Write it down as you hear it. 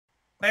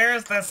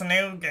There's this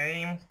new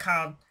game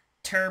called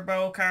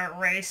Turbo Kart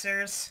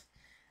Racers.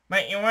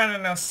 But you want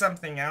to know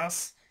something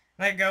else?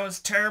 That goes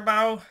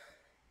Turbo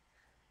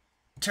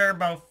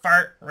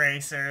Fart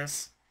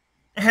Racers.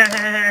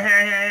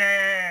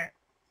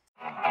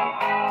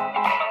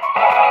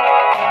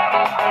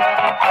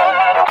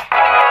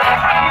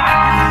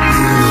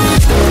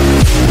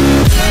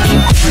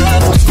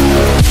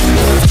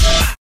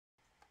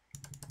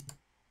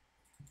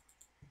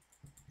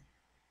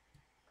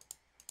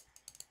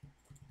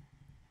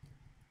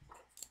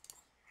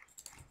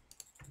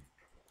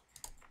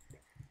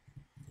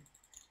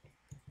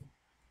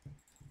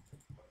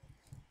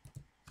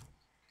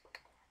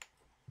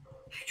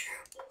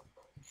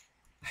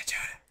 Hi,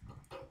 Jonah.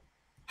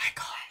 Hi,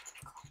 Cole.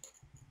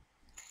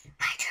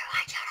 Hi,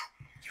 Jonah.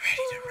 You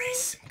ready to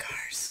race some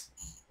cars?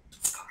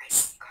 Let's go race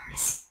some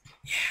cars.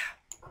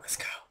 Yeah, let's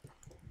go.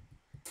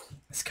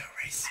 Let's go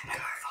race some My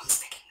cars. microphone's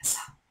picking this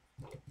up.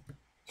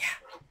 Yeah.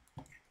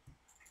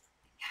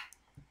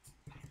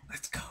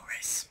 Let's go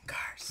race some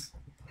cars.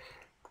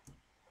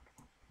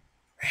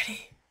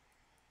 Ready?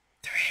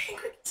 3,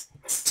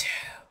 2,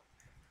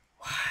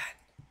 1.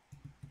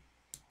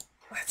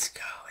 Let's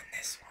go in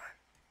this one.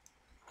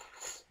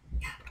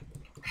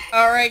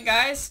 Alright,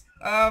 guys.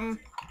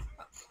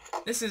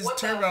 This is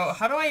Turbo.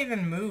 How do I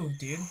even move,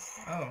 dude?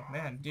 Oh,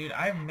 man. Dude,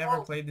 I've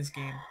never played this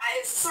game.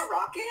 Is this a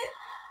rocket?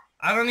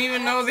 I don't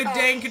even know the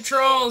dang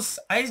controls.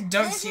 I just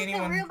don't see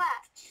anyone.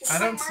 This I is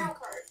don't like see. Mario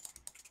Kart.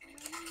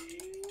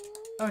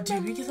 Oh,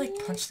 dude, we could like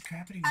punch the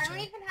crap out of each I don't other.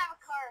 even have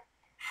a car.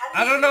 How do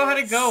I you don't do know how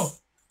to this? go.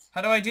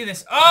 How do I do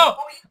this? Oh,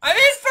 Oh, I'm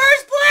in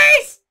first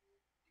place.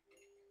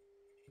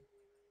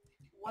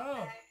 what the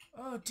heck?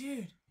 Oh,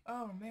 dude.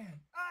 Oh, man.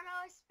 Oh no,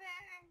 I spin.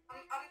 I'm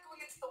going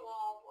against the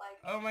wall, like,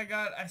 Oh my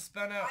God, I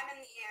spun out. I'm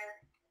in the air.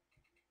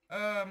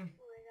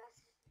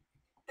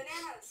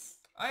 Bananas.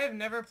 I have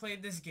never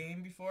played this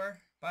game before,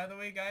 by the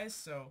way, guys.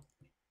 So,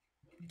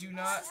 do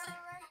not. This is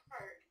Mario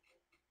Kart.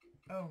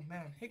 Oh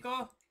man, hey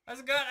Cole, how's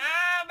it going?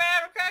 Ah,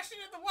 man, we're crashing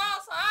into the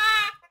walls.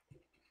 Ah!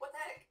 What the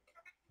heck?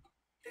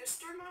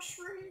 Booster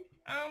mushroom?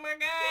 Oh my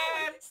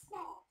Yeah, God. it's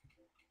small.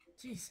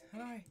 Jeez, how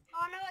do I?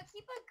 Oh no, I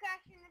keep on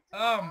crashing into the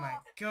Oh wall. my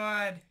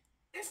God.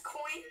 There's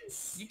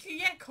coins. You can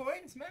get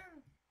coins, man.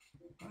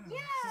 Wow, Yeah, this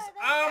is-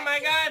 that's oh my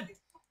actually- God.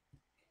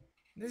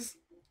 This This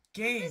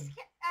game. is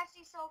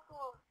actually so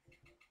cool.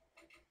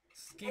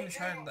 This game is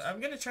hard. I'm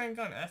gonna try and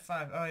go on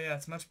F5. Oh yeah,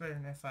 it's much better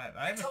than F5.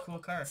 I have a cool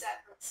car.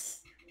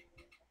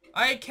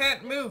 I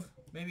can't move.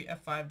 Maybe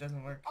F5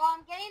 doesn't work. Oh,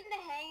 I'm getting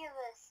the hang of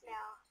this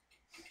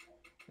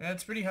now. Yeah,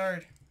 it's pretty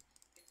hard.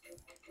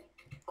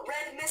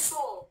 Red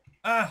missile.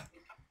 Ah.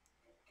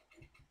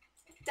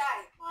 Die.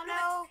 Oh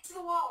no. To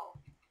the wall.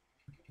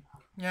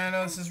 Yeah, I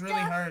know this is really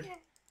Stuck. hard.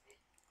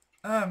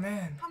 Oh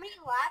man. How many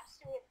laps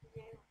do we have to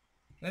do?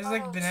 There's Oh,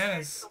 like no,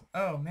 bananas.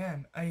 Oh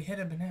man, I hit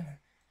a banana.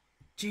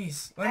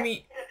 Jeez, let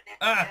me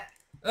Ah.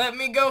 let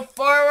me go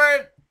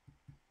forward.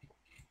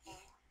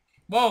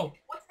 Whoa,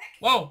 What the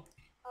heck? whoa!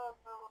 Oh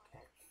no.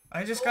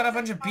 I just got a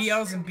bunch of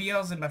BLs and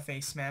BLs in my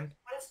face, man.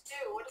 What does it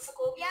do? What does the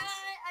golden Yeah,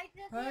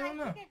 mushroom? I don't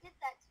know. think I did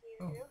that to you.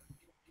 Oh.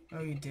 Drew.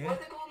 Oh, you did? What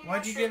did the golden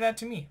Why'd you mushroom do that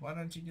to me? Why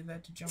don't you do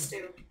that to do?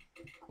 Jonah?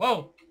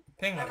 Whoa,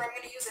 penguin. Whenever I'm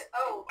gonna use it.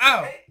 Oh.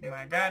 Ow, right, my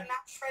right, God.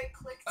 Mash right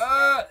click. to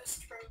Uh. get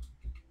boost from-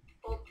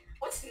 Well,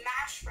 what's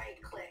mash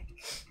right click?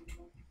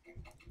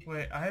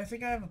 Wait, I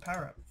think I have a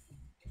power up.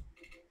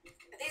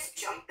 Are these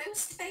jump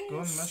boost things?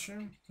 Golden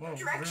mushroom? Whoa, What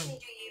direction room.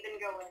 do you even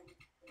go in?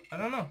 I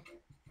don't know.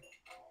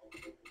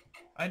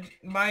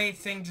 My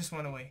thing just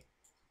went away.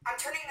 I'm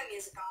turning the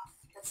music off.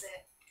 That's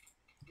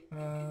it.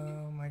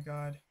 Oh my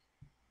God.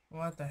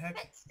 What the heck?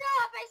 But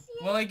stop, I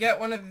see Will I get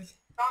one of the...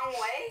 Wrong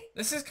way?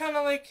 This is kind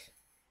of like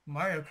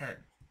Mario Kart.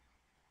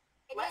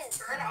 it Left is.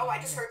 turn? Oh, I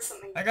just heard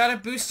something. I got a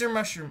booster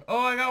mushroom. Oh,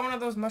 I got one of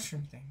those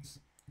mushroom things.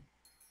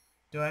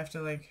 Do I have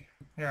to like...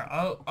 Here,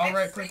 I'll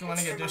right click. I want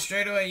to get there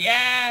straight away.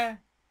 Yeah!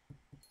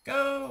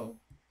 Go!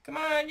 Come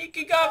on, you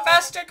can go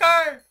faster,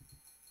 car!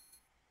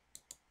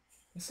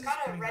 This is Got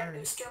a pretty red hard.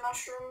 booster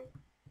mushroom.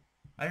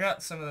 I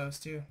got some of those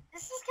too.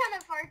 This is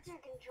kind of hard to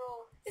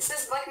control. This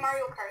is like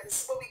Mario Kart.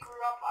 This is what we grew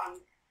up on.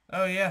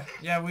 Oh yeah,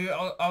 yeah, we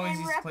always And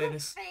used we're to play up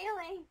this.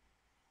 failing.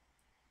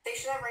 They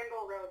should have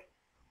Rainbow Road.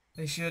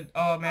 They should.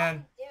 Oh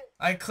man.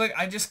 Dude.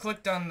 I just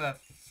clicked on the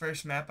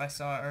first map I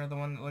saw, or the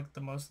one that looked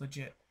the most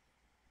legit.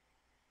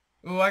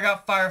 Ooh, I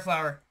got Fire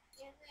Flower.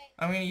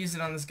 I'm gonna use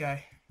it on this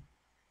guy.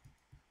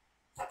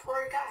 That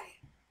poor guy.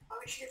 Why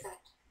would you do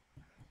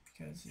that?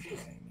 Because he's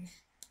behind me.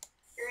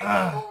 You're in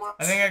Ah,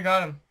 I think I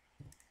got him.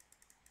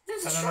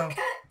 There's a I don't know.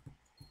 shortcut.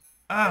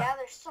 Ah, Yeah,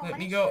 there's so let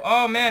many me go. shortcuts.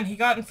 Oh man, he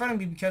got in front of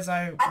me because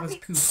I I don't was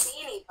even pooped. see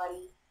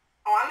anybody.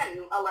 Oh, I'm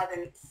in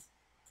 11th.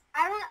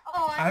 I don't.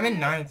 Oh, I'm in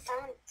ninth.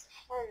 I'm in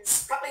 10th.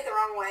 It's probably the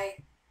wrong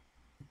way.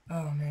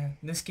 Oh man,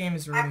 this game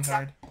is really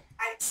hard.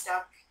 I'm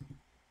stuck.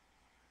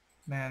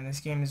 Man, this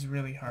game is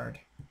really hard.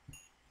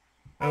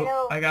 I Oh,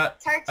 know. I got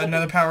It's hard to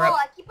another control. power up.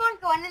 I keep on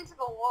going into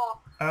the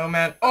wall. Oh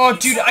man. Oh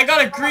dude, I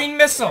got a green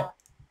missile.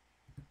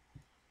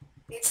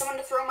 Need someone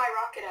to throw my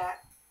rocket at.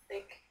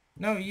 Like,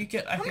 No, you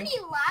get. I How think many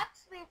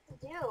laps do we have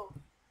to do?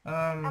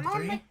 I'm on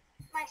 3?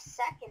 my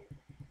second.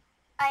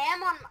 I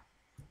am on.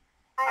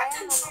 I've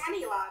done so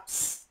many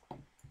laps.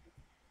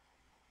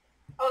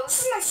 Oh,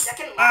 this is my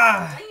second lap.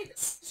 Ah!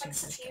 It's like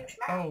such a huge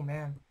map. Oh,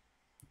 man.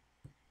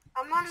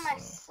 I'm on my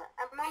third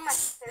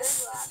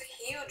This lap. is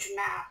a huge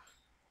map.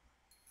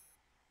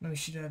 Let me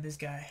shoot at this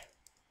guy.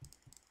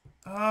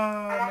 Oh,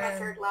 I'm on my man.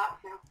 third lap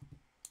now.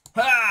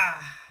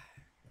 Ah!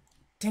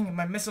 Dang it,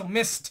 my missile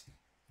missed.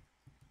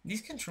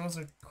 These controls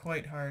are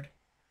quite hard.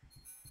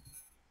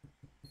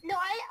 No,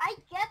 I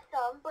get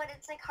them, but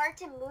it's like hard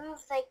to move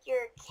like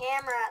your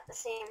camera at the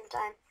same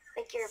time,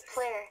 like your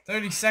player.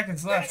 30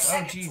 seconds 30 left. Oh,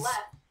 seconds jeez. left.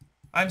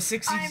 I'm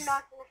 60. I'm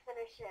not gonna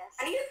finish this.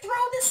 I need to throw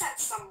this at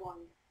someone.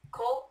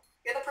 Cole,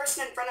 you're the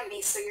person in front of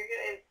me, so you're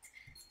gonna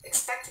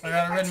expect to be I got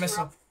a hit red by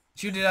missile. 2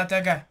 Shoot it at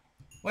that guy.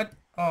 What?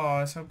 Oh,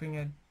 I was hoping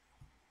I'd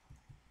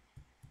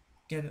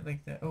get it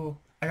like that. Oh,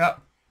 I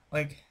got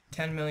like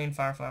 10 million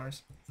fire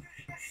flowers.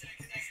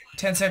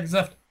 10 seconds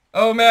left.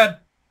 Oh, man.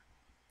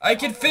 I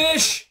can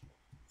finish.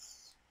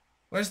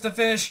 Where's the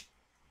finish?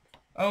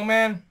 Oh,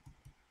 man.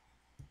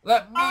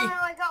 Let me. Oh no,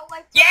 I got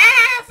wiped. Yeah,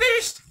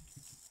 finished.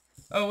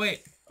 Oh,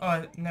 wait.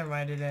 Oh, never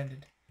mind. It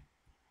ended.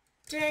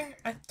 Dang,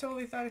 I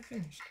totally thought it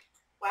finished.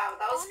 Wow,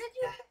 that I was... want to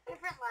do a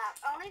different lap.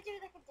 I want to do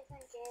like a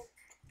different game.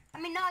 I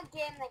mean, not a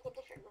game, like a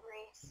different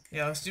race.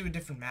 Yeah, let's do a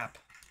different map.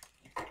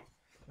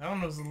 That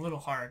one was a little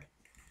hard.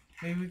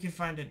 Maybe we can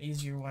find an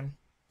easier one.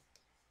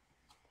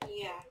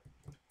 Yeah.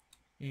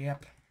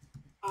 Yep.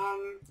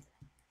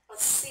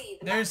 Let's see.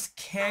 There's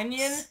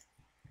Canyon,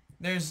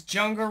 there's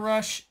Jungle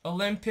Rush,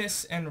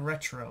 Olympus, and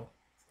Retro.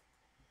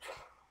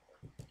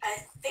 I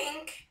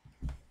think...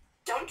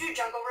 Don't do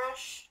Jungle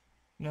Rush.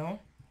 No?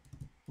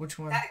 Which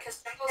one?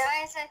 Because Jungle's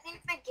Guys, I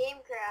think my game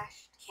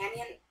crashed.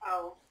 Canyon...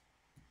 Oh.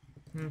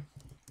 Hmm.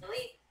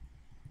 Really?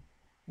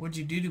 What'd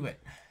you do to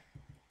it?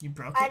 You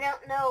broke I it?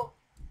 don't know.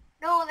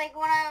 No, like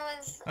when I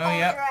was Oh,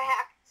 yep. I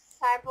hacked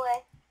time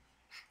play.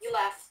 You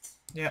left.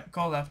 Yeah,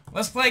 call left.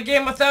 Let's play a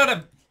game without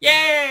him!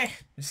 Yay!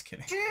 Just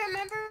kidding. Do you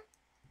remember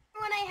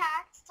when I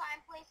hacked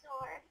time play so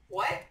hard?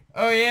 What?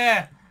 Oh,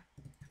 yeah!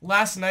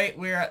 Last night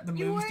we were at the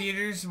You movie were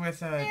theaters with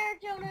There,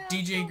 Jonah.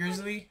 DJ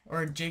Grizzly,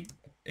 or Jake,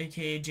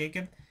 aka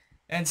Jacob.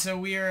 And so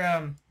we were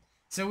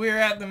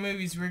at the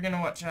movies. We were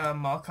gonna watch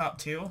Mall Cop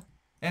 2.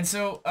 And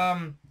so,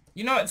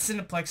 you know at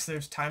Cineplex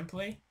there's time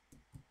play?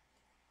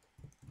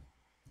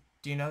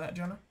 Do you know that,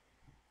 Jonah?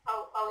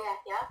 Oh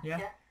yeah.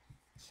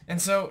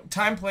 And so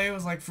time play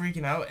was like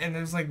freaking out, and it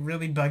was like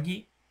really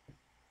buggy,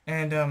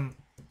 and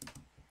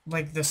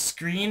like the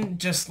screen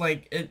just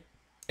like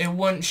it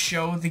wouldn't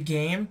show the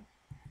game,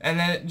 and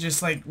then it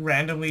just like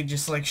randomly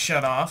just like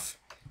shut off,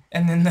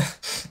 and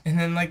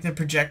then like the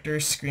projector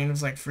screen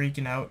was like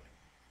freaking out.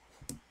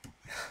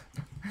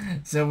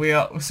 So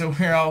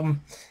we're all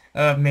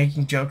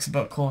making jokes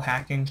about Cole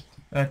hacking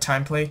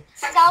time play.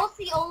 That was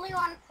the only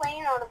one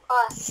playing out of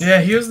us.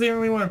 Yeah, he was the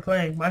only one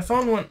playing. My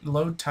phone wouldn't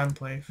load time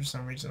play for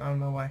some reason. I don't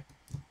know why.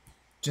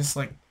 Just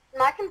like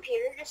My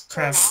computer just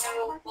turned Crashed.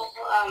 off.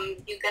 So,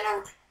 you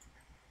gonna...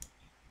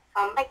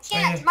 I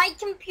can't. Hey. My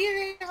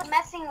computer is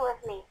messing with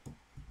me.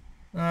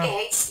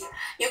 Hey,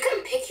 you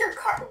can pick your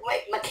car...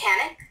 Wait,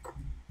 mechanic?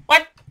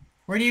 what?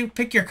 Where do you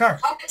pick your car?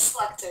 Puppet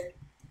selector.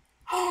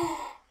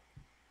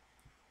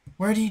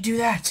 Where do you do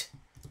that?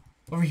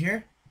 Over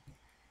here?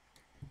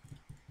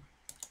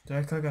 Did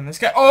I click on this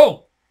guy?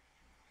 Oh!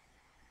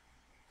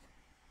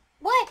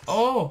 What?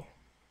 Oh!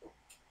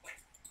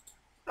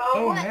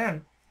 Oh what?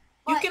 man.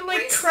 You What? can like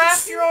Race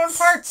craft your own series?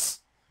 parts!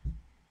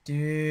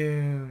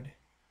 Dude.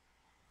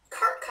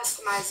 Cart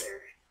customizer.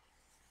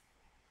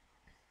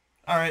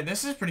 Alright,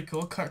 this is pretty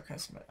cool. Cart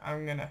customer.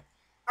 I'm gonna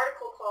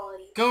Article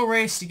quality. go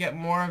race to get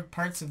more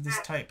parts of this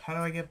type. How do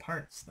I get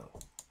parts though?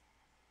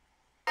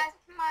 That's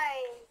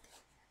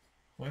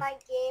What? my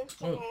game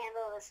can Oh.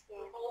 handle this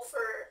game. Roll for...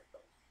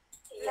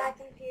 My Yeah.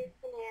 computer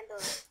can handle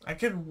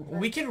it.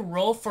 We could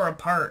roll for a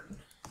part.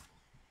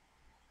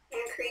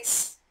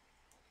 Increase.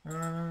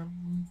 Yeah,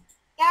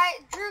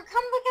 Drew,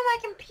 come look at my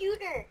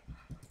computer.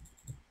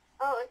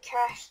 Oh, it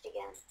crashed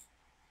again.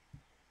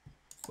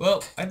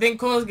 Well, I think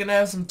Cole's gonna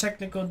have some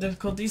technical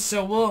difficulties,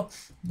 so we'll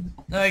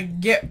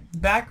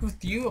get back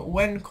with you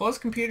when Cole's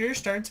computer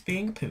starts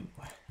being a poo.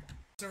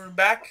 So we're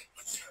back.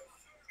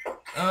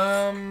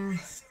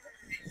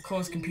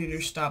 Cole's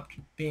computer stopped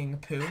being a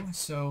poo,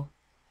 so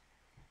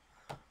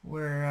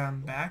we're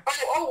back.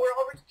 Oh, we're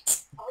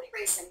already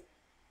racing.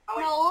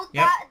 No,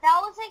 Yep. that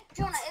was like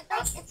Jonah.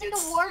 It's like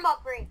a warm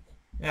up race.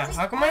 Yeah,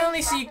 how come I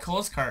only see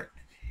Cole's cart?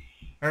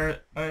 Or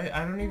I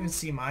don't even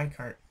see my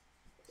cart.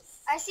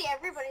 I see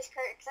everybody's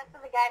cart except for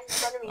the guy in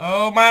front of me.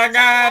 Oh my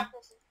god!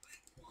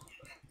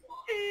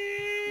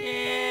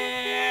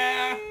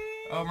 Yeah!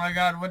 Oh my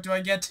god, what do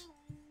I get?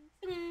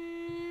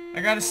 I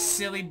got a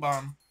silly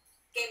bomb.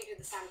 Game do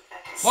the sound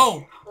effects.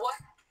 Whoa! What?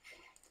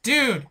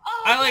 Dude!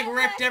 Oh, I like yeah,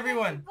 wrecked that's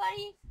everyone!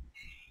 everybody.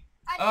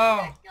 I Oh.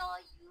 wrecked all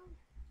you.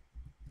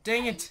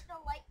 Dang I it! used the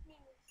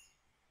lightning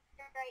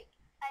strike,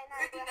 and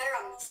I You're doing wrecked better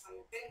on all this one.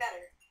 of You're doing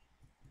better.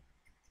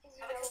 you. Is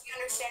Because you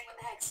understand what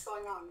the heck's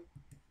going on.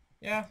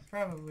 Yeah,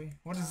 probably.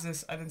 What is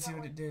this? I didn't see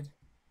what it did.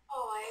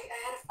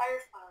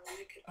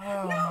 could.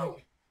 Oh No!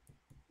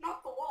 my.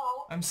 Not the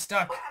wall. I'm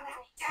stuck. But I'm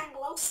down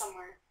below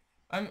somewhere.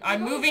 I'm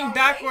going moving wrong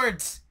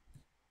backwards.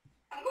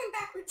 way. I'm going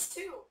backwards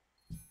too.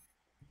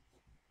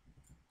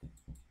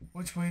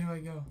 Which way do I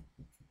go?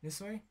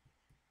 This way?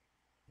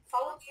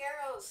 Follow the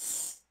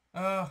arrows.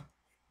 Oh.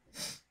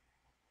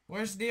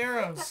 Where's the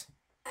arrows?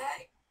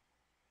 Hey,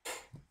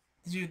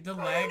 Dude, the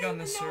I lag don't on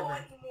the even know server.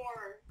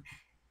 anymore.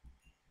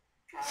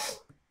 No.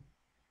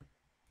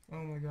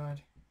 Oh my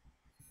god.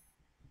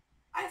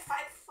 I have 5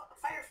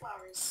 fire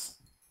flowers.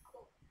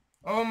 Cool.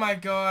 Oh my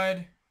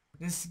god.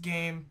 This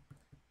game.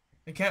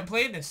 I can't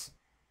play this.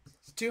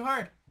 It's too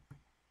hard.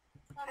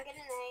 I'm getting the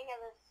hang of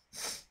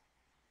this.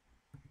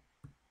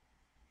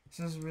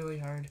 This is really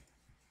hard.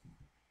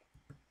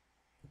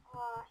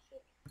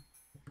 Shit.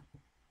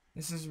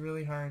 This is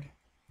really hard.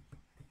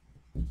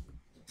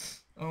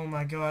 Oh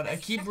my god. I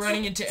keep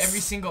running into every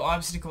single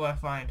obstacle I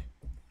find.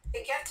 I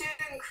think you have to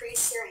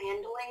increase your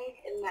handling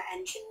in the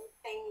engine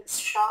things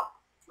shop.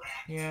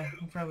 Yeah,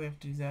 I'll probably have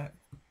to do that.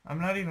 I'm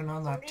not even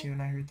on lap 2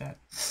 and I heard that.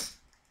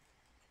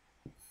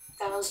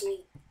 That was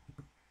me.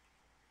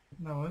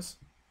 That was?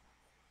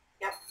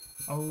 Yep.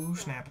 Oh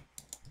snap.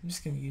 I'm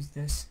just gonna use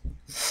this.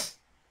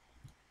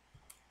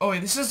 Oh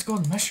wait, this is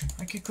golden mushroom.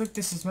 I could click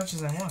this as much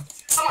as I want.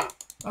 Someone!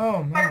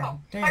 Oh man,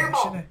 Fireball! dang, I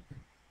Fireball!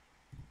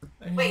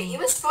 should've... Wait, he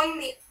was going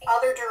the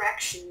other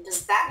direction.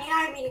 Does that mean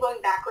I'm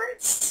going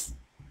backwards?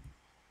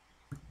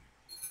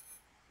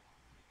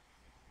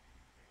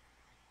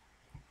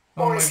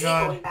 Oh Or my is he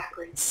god. going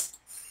backwards?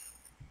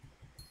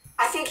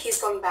 I think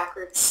he's going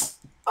backwards.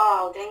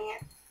 Oh, dang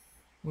it.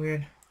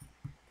 Weird.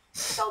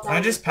 Fell down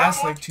I just the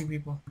passed wrong like 2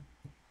 people. way.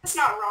 That's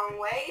not wrong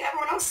way.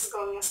 Everyone else is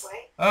going this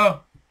way.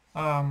 Oh!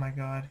 Oh my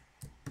god.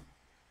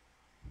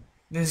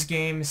 This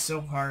game is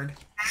so hard.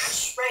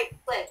 Mash right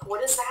click.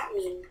 What does that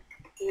mean?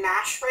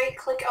 Mash right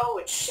click? Oh,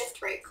 it's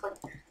shift right click.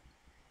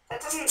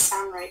 That doesn't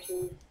sound right to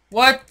me.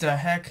 What the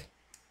heck?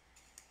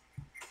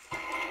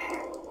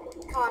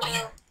 Oh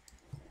no.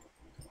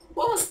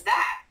 What was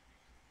that?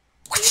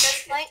 Did you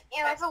guys Light,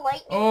 it was a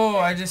lightning. Oh,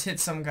 I just hit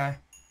some guy.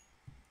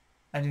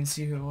 I didn't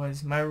see who it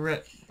was.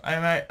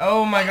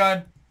 Oh my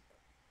god.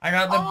 I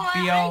got the I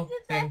BL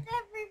did thing. that to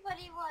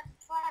everybody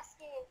once last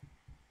game.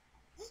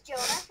 Is this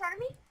Jonah in front of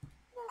me?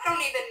 I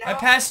don't even know. I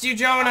passed you,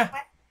 Jonah.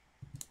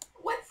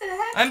 What the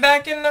heck? I'm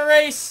back in the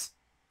race.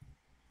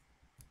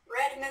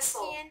 Red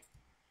missile. And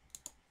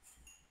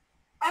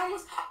I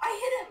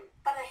hit him,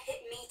 but I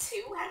hit me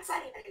too. How does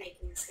that even make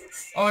any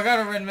sense? Oh, I got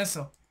a red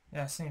missile.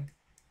 Yeah, same.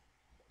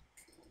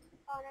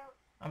 oh no.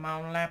 I'm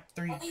on lap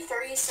 3. Only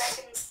 30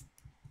 seconds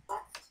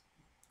left.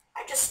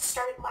 I just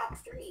started lap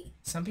 3.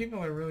 Some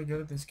people are really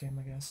good at this game,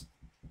 I guess.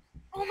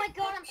 Oh my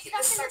god, I'm stuck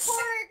in the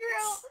corner,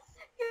 Drew.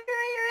 You're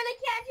gonna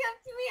catch up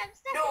to me. I'm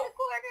stuck No. in the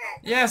corner.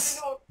 Yes.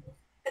 No,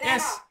 banana.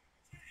 Yes.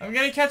 I'm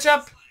gonna catch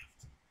up.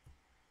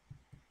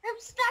 I'm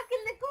stuck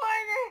in the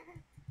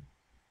corner.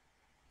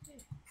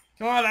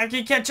 Come on, I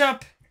can catch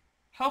up.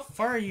 How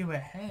far are you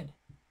ahead?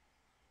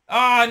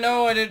 Oh,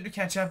 no, I didn't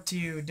catch up to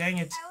you. Dang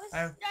it.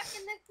 I was stuck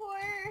in the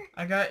corner.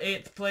 I got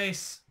 8th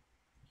place.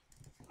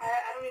 I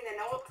don't even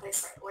know what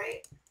place I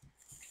wait.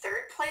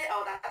 3rd place?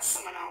 Oh, that's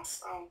someone else.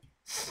 Oh.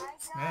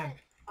 I Man. got,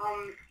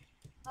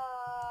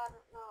 I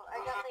don't know. I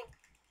got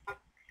like,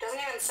 Doesn't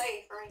even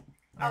say, right?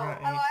 I got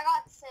oh, 8. I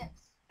got 6.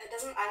 It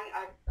doesn't, Wait,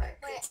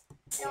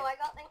 no,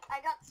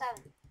 I got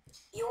 7.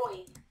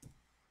 Yoy.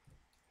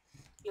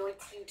 Yoy,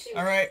 you too.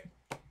 Alright.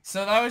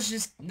 So that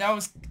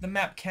was the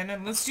map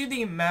Cannon. Let's do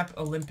the map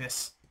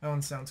Olympus. That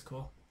one sounds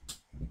cool.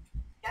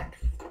 Yep.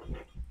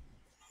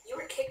 You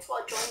were kicked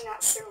while joining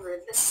that server.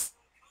 This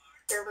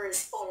server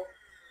is full.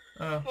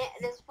 Oh. Yeah,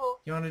 it is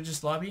full. You want to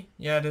just lobby?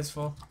 Yeah, it is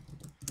full.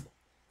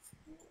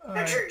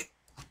 Alright. Sure.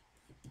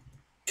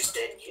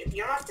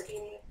 You don't have to be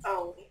in...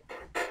 Oh.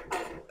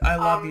 I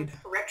lobbied.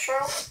 Retro?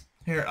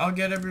 Here, I'll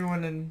get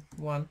everyone in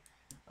one.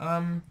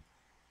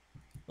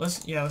 Let's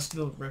do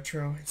the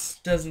retro. It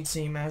doesn't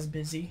seem as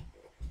busy.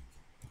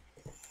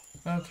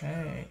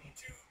 Okay.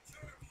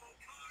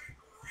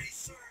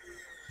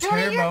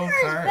 Jonah, your Turbo car is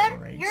kart better.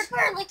 race. Your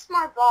car looks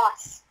more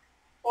boss.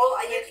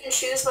 Well, you can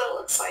choose what it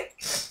looks like.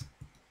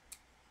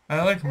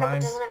 I like No, but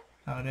mine. doesn't it?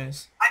 How it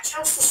is. I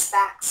chose the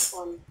Stacks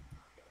one.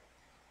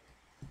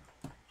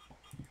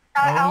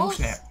 Oh,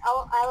 snap.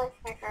 I like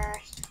my car.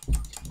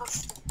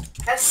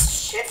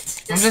 Press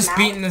shift. I'm just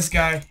beating this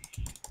guy.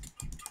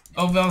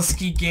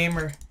 Ovelski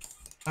Gamer.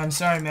 I'm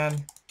sorry,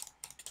 man.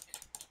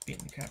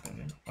 Beating the crap out of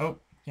him. Oh,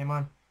 came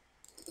on.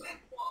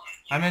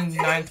 I'm in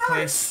 9th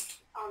place.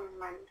 Oh, never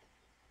mind.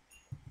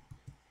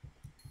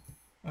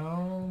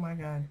 Oh my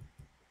god.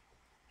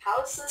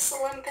 How's this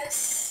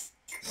Olympus?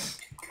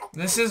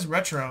 This is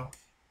retro.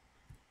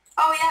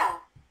 Oh, yeah.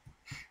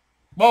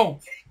 Whoa!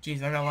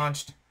 Jeez, I got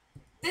launched.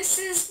 This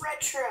is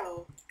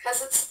retro.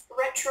 Because it's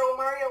retro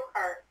Mario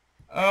Kart.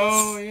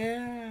 Oh,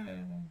 yeah.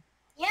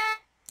 Yeah.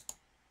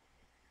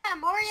 Yeah,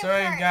 Mario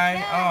Sorry, Kart. guy.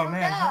 Yeah, Oh, no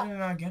man. How doubt. did I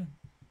not get him?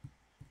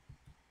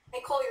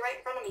 Hey, Cole, you're right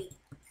in front of me.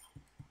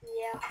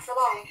 Yeah. Not for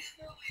long.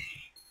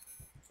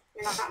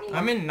 You're not me.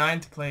 I'm in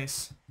 9th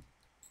place.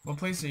 What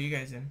place are you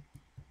guys in?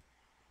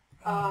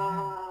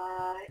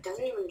 It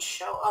doesn't even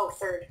show. Oh,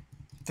 third.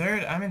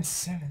 Third? I'm in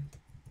 7th.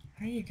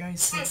 How are you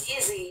guys? This one's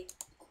easy.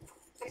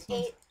 It's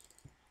 8.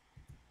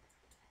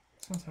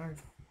 This one's hard.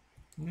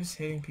 I'm just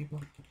hitting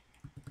people.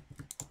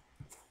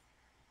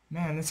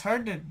 Man, it's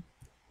hard to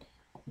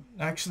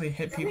actually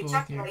hit people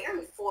with your... You're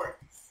in 4th.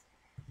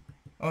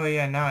 Oh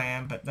yeah, now I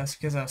am, but that's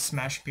because I was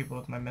smashing people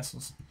with my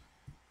missiles.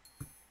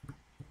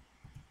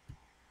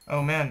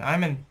 Oh man,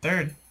 I'm in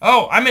 3rd.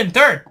 Oh, I'm in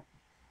 3rd!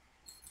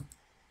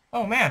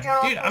 Oh man,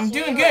 dude, I'm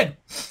doing good!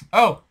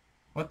 Oh,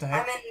 what the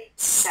heck? I'm in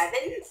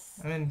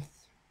 7th? I'm in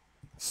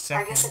 2nd.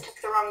 I guess I took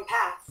the wrong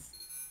path.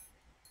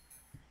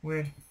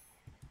 Weird.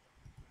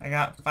 I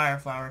got Fire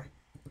Flower.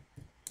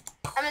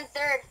 I'm in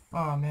 3rd.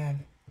 Oh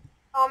man.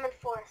 Oh, I'm in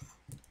 4th.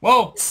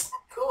 Whoa! This is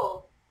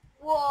cool.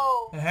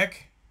 Whoa. The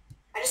heck?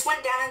 I just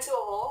went down into a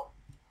hole.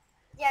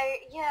 Yeah,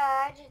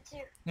 I did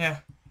too. Yeah.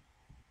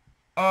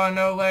 Oh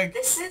no, leg.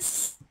 This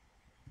is...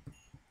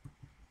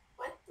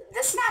 What?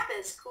 This map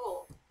is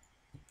cool.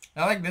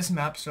 I like this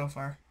map so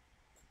far.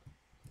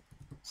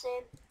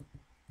 Same.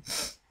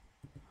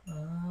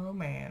 Oh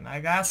man, I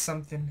got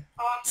something.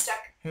 Oh, I'm stuck.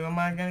 Who am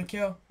I gonna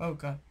kill? Oh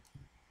god.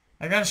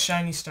 I got a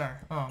shiny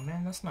star. Oh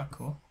man, that's not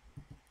cool.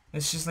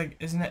 It's just like,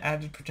 isn't it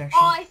added protection?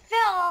 Oh, I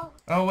fell.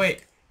 Oh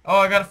wait. Oh,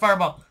 I got a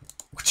fireball.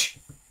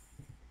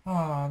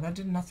 Oh, that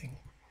did nothing.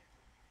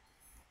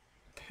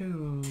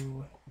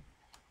 Poo.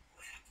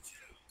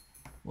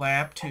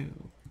 Lap 2. I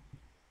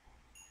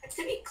have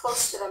to be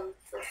close to them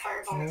for the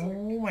fireball.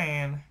 Oh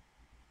man.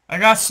 I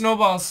got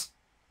snowballs.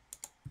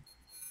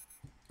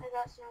 I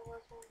got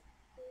snowballs.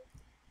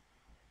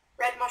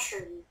 Red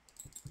mushroom.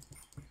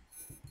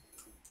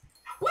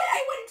 What?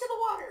 I went into the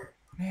water.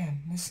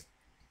 Man, this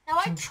Now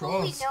I controls.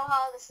 totally know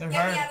how this. They're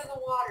Get hard. me out of the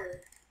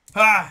water.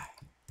 Ah!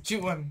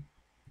 Shoot one.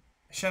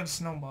 I shot a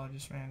snowball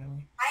just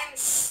randomly. I am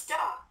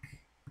stuck.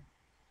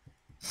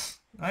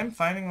 I'm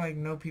finding like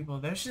no people.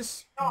 There's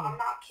just... No, I'm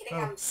not kidding.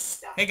 Oh. I'm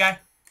stuck. Hey guy.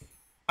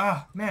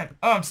 Ah, man.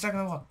 Oh, I'm stuck in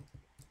the wall.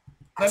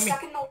 I'm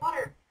stuck in the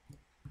water.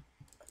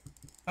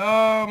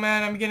 Oh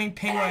man, I'm getting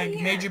ping Get out of lag.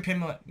 here. Major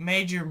ping lag.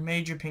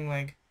 Major ping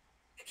lag.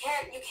 You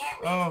can't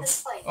leave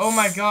this place. Oh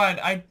my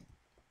god,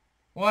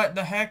 what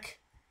the heck?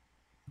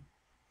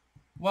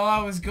 While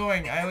I was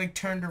going, I like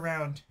turned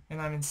around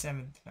and I'm in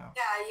 7th now.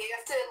 Yeah, you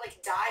have to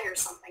like die or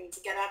something to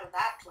get out of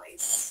that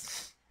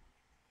place.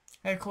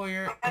 Hey Cole,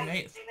 you're in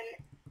 8th.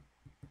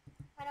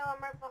 I know,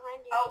 I'm right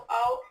behind you.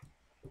 Oh,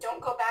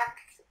 don't go back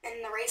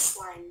in the race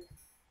line.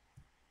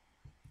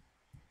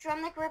 Drew,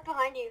 I'm like right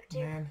behind you too.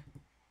 Man.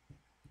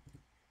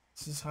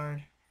 This is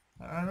hard.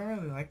 I don't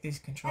really like these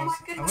controls. Oh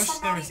my goodness, I wish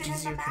I'm there not was even in the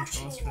easier match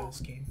controls for anymore. this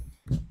game.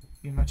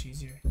 It'd be much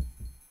easier.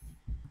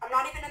 I'm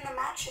not even in the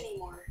match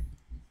anymore.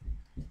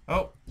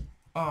 Oh.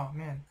 Oh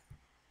man.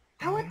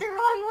 I went the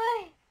wrong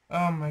way.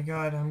 Oh my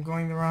god, I'm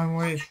going the wrong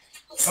way.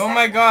 Oh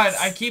my god,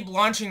 I keep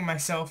launching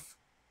myself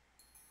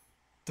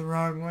the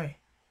wrong way.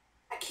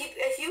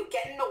 If you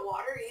get in the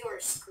water, you are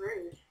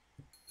screwed.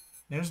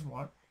 There's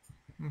what?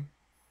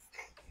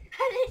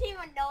 I didn't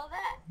even know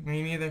that.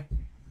 Me neither.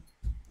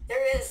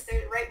 There's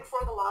right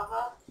before the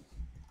lava.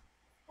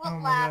 What Oh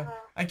my lava? god.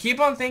 I keep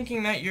on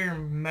thinking that your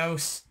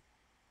mouse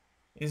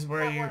is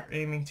where That you're what?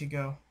 aiming to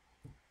go.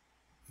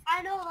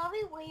 I know, that'll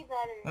be way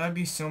better. That'd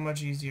be so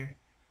much easier.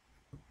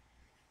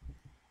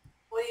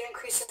 Will you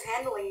increase the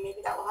handling? Maybe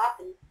that will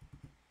happen.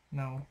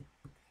 No.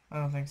 I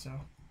don't think so.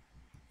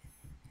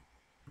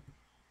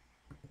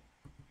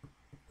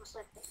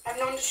 I've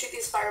known to shoot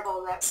these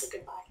fireballs at, so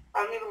goodbye.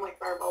 I don't even like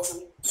fireballs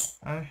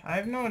anymore.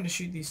 I've no one to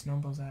shoot these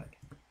snowballs at.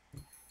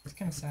 It's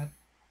kind of sad.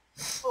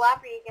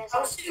 Flapper, you guys. I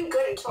was doing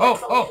good until I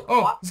fell into the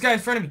water. This guy in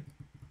front of me.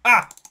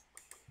 Ah!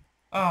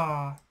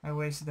 Ah, I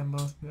wasted them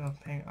both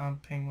on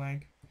ping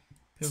lag.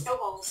 Poop.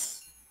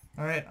 Snowballs.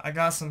 Alright, I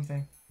got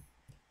something.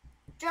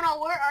 Jonah,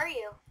 where are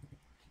you?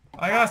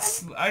 Pac-Man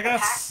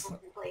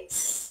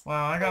place.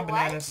 Wow, I got The what?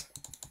 bananas.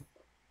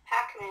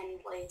 Pac-Man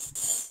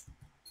place.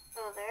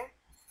 Oh, there.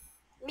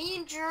 Me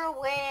and Drew are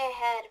way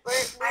ahead.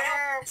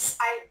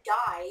 I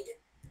died.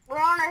 We're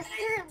on our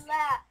 3rd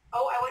lap.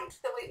 Oh, I went to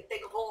the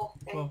big hole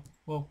thing.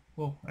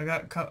 Whoa. I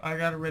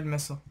got a red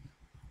missile.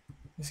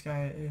 This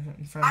guy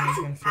in front of me is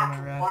gonna feel my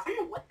wrath. What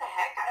the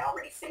heck? I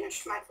already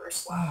finished my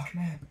first lap. Oh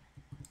man.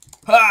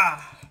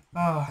 Ah!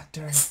 Oh,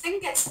 darn. This thing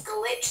gets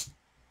glitched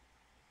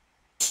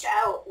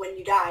out when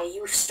you die.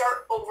 You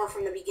start over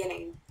from the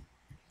beginning.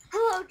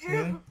 Hello, Drew.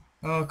 Really?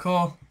 Oh,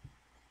 cool.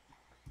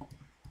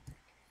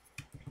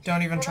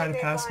 Don't even We're try to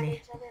right pass behind me.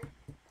 each other.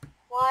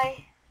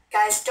 Why?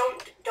 Guys,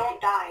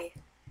 don't die.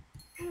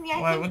 Yeah,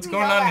 I Why, think what's we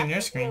going know on that in your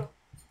for screen? you.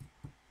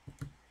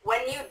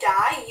 When you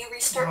die, you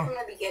restart Oh. from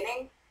the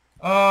beginning.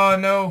 Oh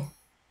no.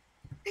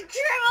 Drew,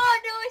 oh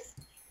no, it's...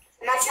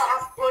 And that's what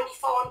happens when you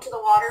fall into the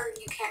water.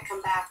 You can't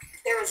come back.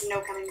 There is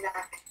no coming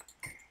back.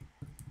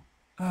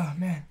 Oh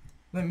man.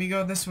 Let me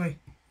go this way.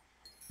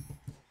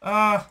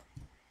 Ah.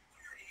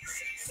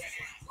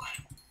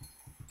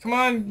 Come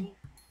on.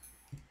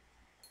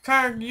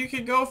 Car, you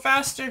could go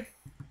faster.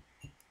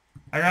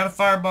 I got a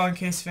fireball in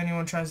case if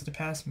anyone tries to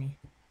pass me.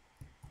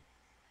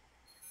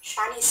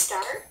 Shiny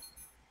star?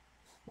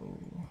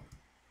 Ooh.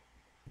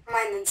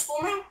 I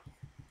invincible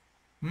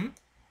now?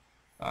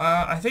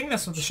 I think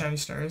that's what the shiny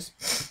star is.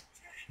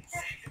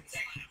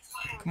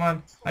 Come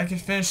on, I can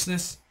finish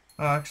this.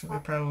 Oh, actually, I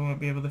probably won't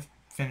be able to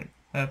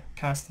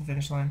pass the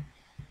finish line.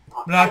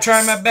 But I'll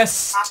try my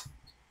best.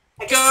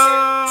 Go!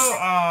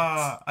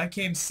 I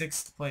came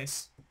 6th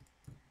place.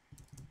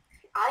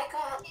 I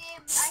got...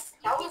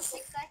 That was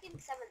 6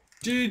 seconds, 7th.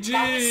 GG!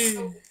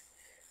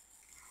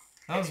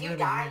 That was if you really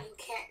die, weird. you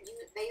can't...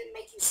 They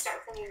make you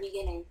start from the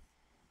beginning.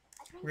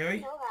 I think Really?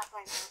 you know that by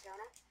now, don't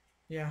I?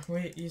 Yeah,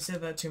 wait, you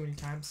said that too many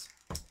times.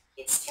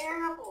 It's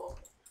terrible.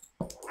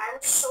 I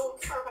was so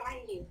far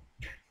behind you.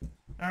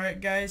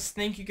 Alright guys,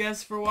 thank you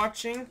guys for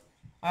watching.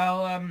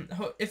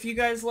 I'll if you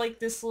guys like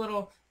this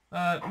little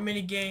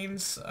mini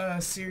games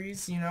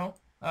series, you know,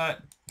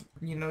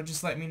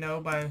 just let me know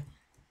by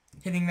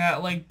hitting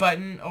that like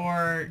button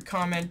or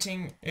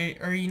commenting,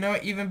 or you know,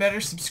 even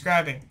better,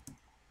 subscribing.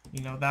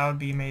 You know, that would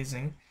be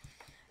amazing.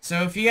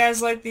 So if you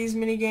guys like these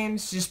mini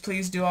games, just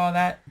please do all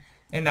that,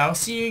 and I'll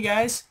see you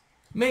guys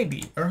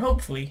maybe or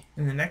hopefully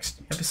in the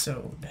next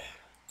episode.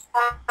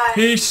 Bye.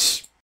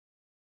 Peace.